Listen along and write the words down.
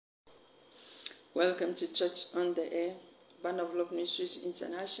Welcome to Church on the Air, Band of Love Ministries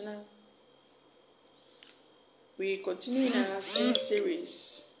International. We continue in our same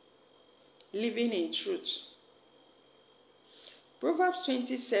series, Living in Truth. Proverbs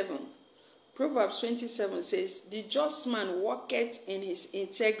 27 says, "The just man walketh in his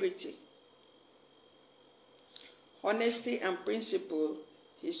integrity. Honesty and principle,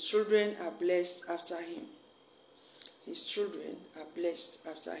 his children are blessed after him." His children are blessed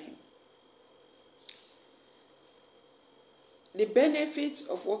after him. The benefits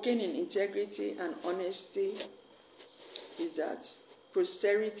of walking in integrity and honesty is that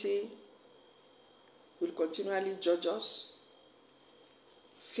posterity will continually judge us.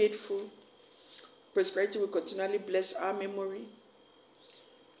 Faithful. Prosperity will continually bless our memory.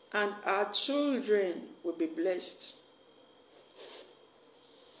 And our children will be blessed.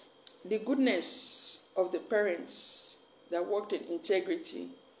 The goodness of the parents that walked in integrity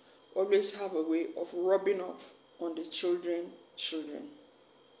always have a way of rubbing off on the children.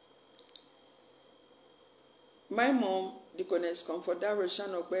 My mom, Deaconess Comforter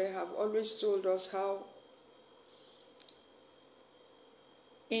Roshanogbe, have always told us how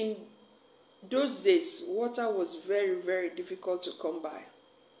in those days water was very, very difficult to come by.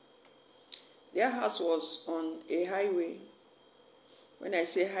 Their house was on a highway. When I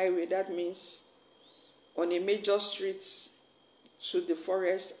say highway, that means on a major street to the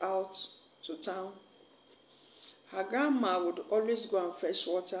forest, out to town. Her grandma would always go and fetch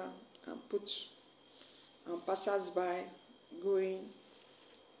water and put, and passers-by going.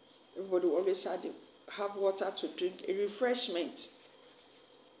 Everybody always had to have water to drink, a refreshment.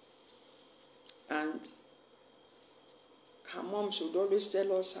 And her mom should always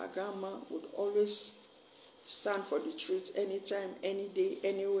tell us, her grandma would always stand for the truth anytime, any day,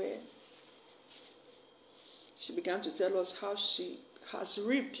 anywhere. She began to tell us how she has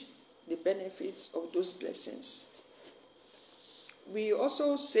reaped the benefits of those blessings. We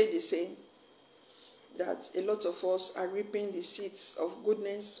also say the same, that a lot of us are reaping the seeds of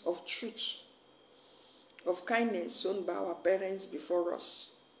goodness, of truth, of kindness sown by our parents before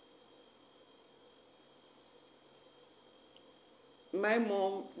us. My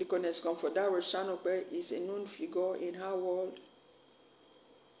mom, Deaconess Comforter Roshanogbe, is a known figure in her world,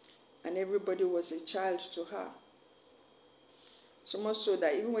 and everybody was a child to her. So much so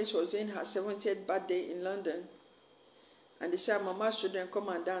that even when she was in her 70th birthday in London, and they said, "Mama's children come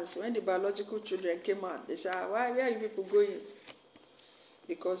and dance." When the biological children came out, they said, "Where are you people going?"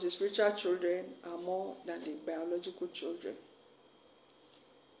 Because the spiritual children are more than the biological children.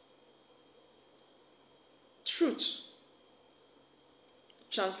 Truth,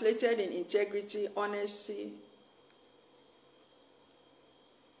 translated in integrity, honesty,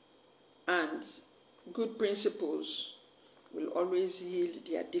 and good principles, will always yield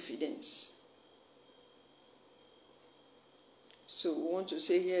their dividends. So we want to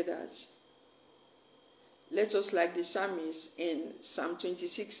say here that let us, like the psalmist in Psalm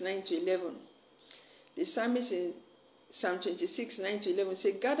 26, 9-11. The psalmist in Psalm 26, 9-11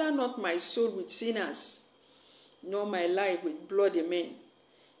 says, "Gather not my soul with sinners, nor my life with bloody men,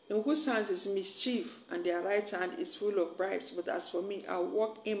 in whose hands is mischief, and their right hand is full of bribes. But as for me, I will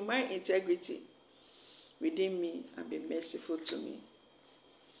walk in my integrity within me, and be merciful to me."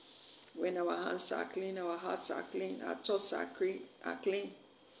 When our hands are clean, our hearts are clean, our thoughts are clean.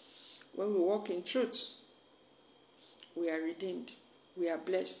 When we walk in truth, we are redeemed, we are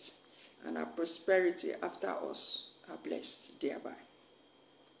blessed, and our prosperity after us are blessed thereby.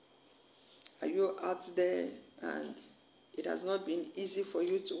 Are you out there and it has not been easy for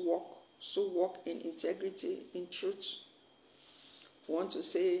you to walk? So walk in integrity, in truth. I want to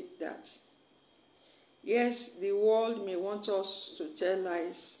say that, yes, the world may want us to tell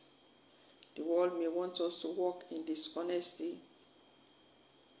lies. The world may want us to walk in dishonesty,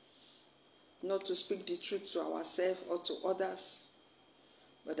 not to speak the truth to ourselves or to others.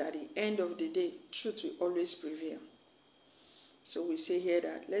 But at the end of the day, truth will always prevail. So we say here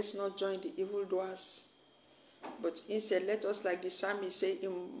that let's not join the evildoers, but instead let us, like the psalmist say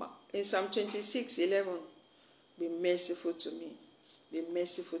in Psalm 26:11, "Be merciful to me, be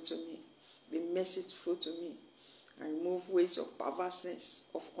merciful to me, be merciful to me, and remove ways of perverseness,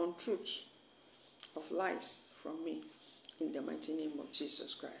 of untruth, of lies from me, in the mighty name of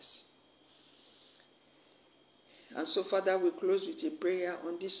Jesus Christ." And so, Father, we close with a prayer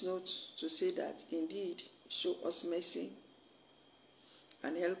on this note to say that indeed, show us mercy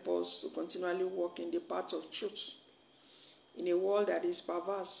and help us to continually walk in the path of truth in a world that is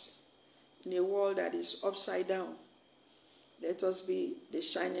perverse, in a world that is upside down. Let us be the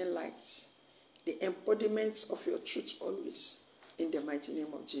shining lights, the embodiments of your truth always, in the mighty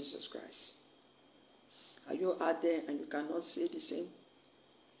name of Jesus Christ. Are you out there and you cannot say the same?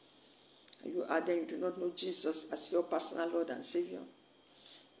 Are you out there and you do not know Jesus as your personal Lord and Savior?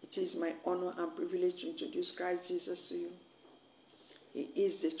 It is my honor and privilege to introduce Christ Jesus to you. He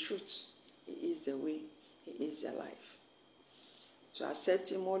is the truth. He is the way. He is the life. To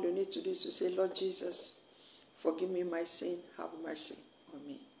accept him, all you need to do is to say, Lord Jesus, forgive me my sin. Have mercy on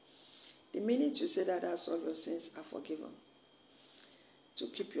me. The minute you say that, that's all your sins are forgiven. To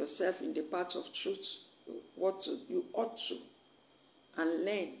keep yourself in the path of truth, you ought to, and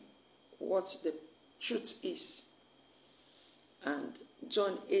learn what the truth is. And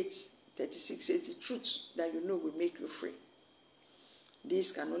John 8:36 says, the truth that you know will make you free.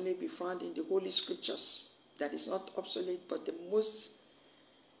 This can only be found in the Holy Scriptures. That is not obsolete, but the most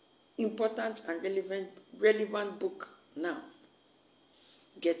important and relevant book now.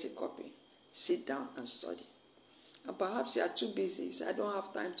 Get a copy. Sit down and study. And perhaps you are too busy. You say, I don't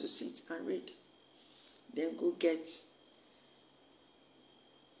have time to sit and read. Then go get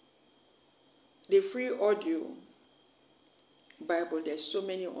the free audio Bible. There's so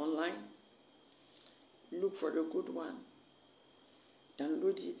many online. Look for the good one.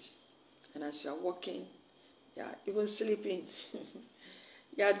 Download it. And as you are walking, you are even sleeping,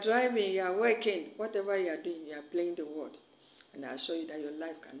 you are driving, you are working, whatever you are doing, you are playing the word. And I assure you that your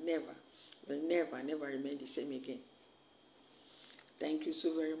life will never remain the same again. Thank you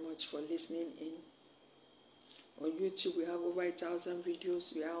so very much for listening in. On YouTube, we have over 1,000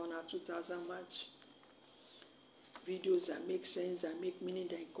 videos. We are on our 2,000 march. Videos that make sense, that make meaning,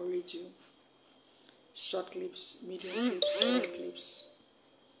 that encourage you. Short clips, medium clips, long clips.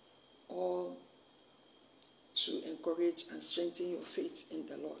 All to encourage and strengthen your faith in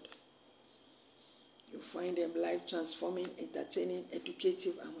the Lord. You find them life-transforming, entertaining,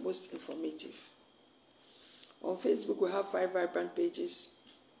 educative, and most informative. On Facebook, we have 5 vibrant pages.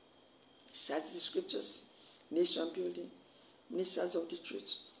 Search the Scriptures, Nation Building, Ministers of the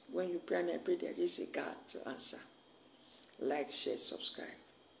Truth. When you pray and I pray, there is a God to answer. Like, share, subscribe.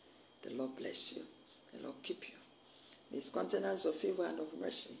 The Lord bless you. The Lord keep you. May His countenance of favor and of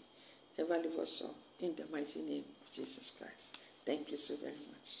mercy ever live us all. In the mighty name of Jesus Christ. Thank you so very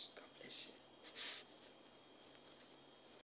much.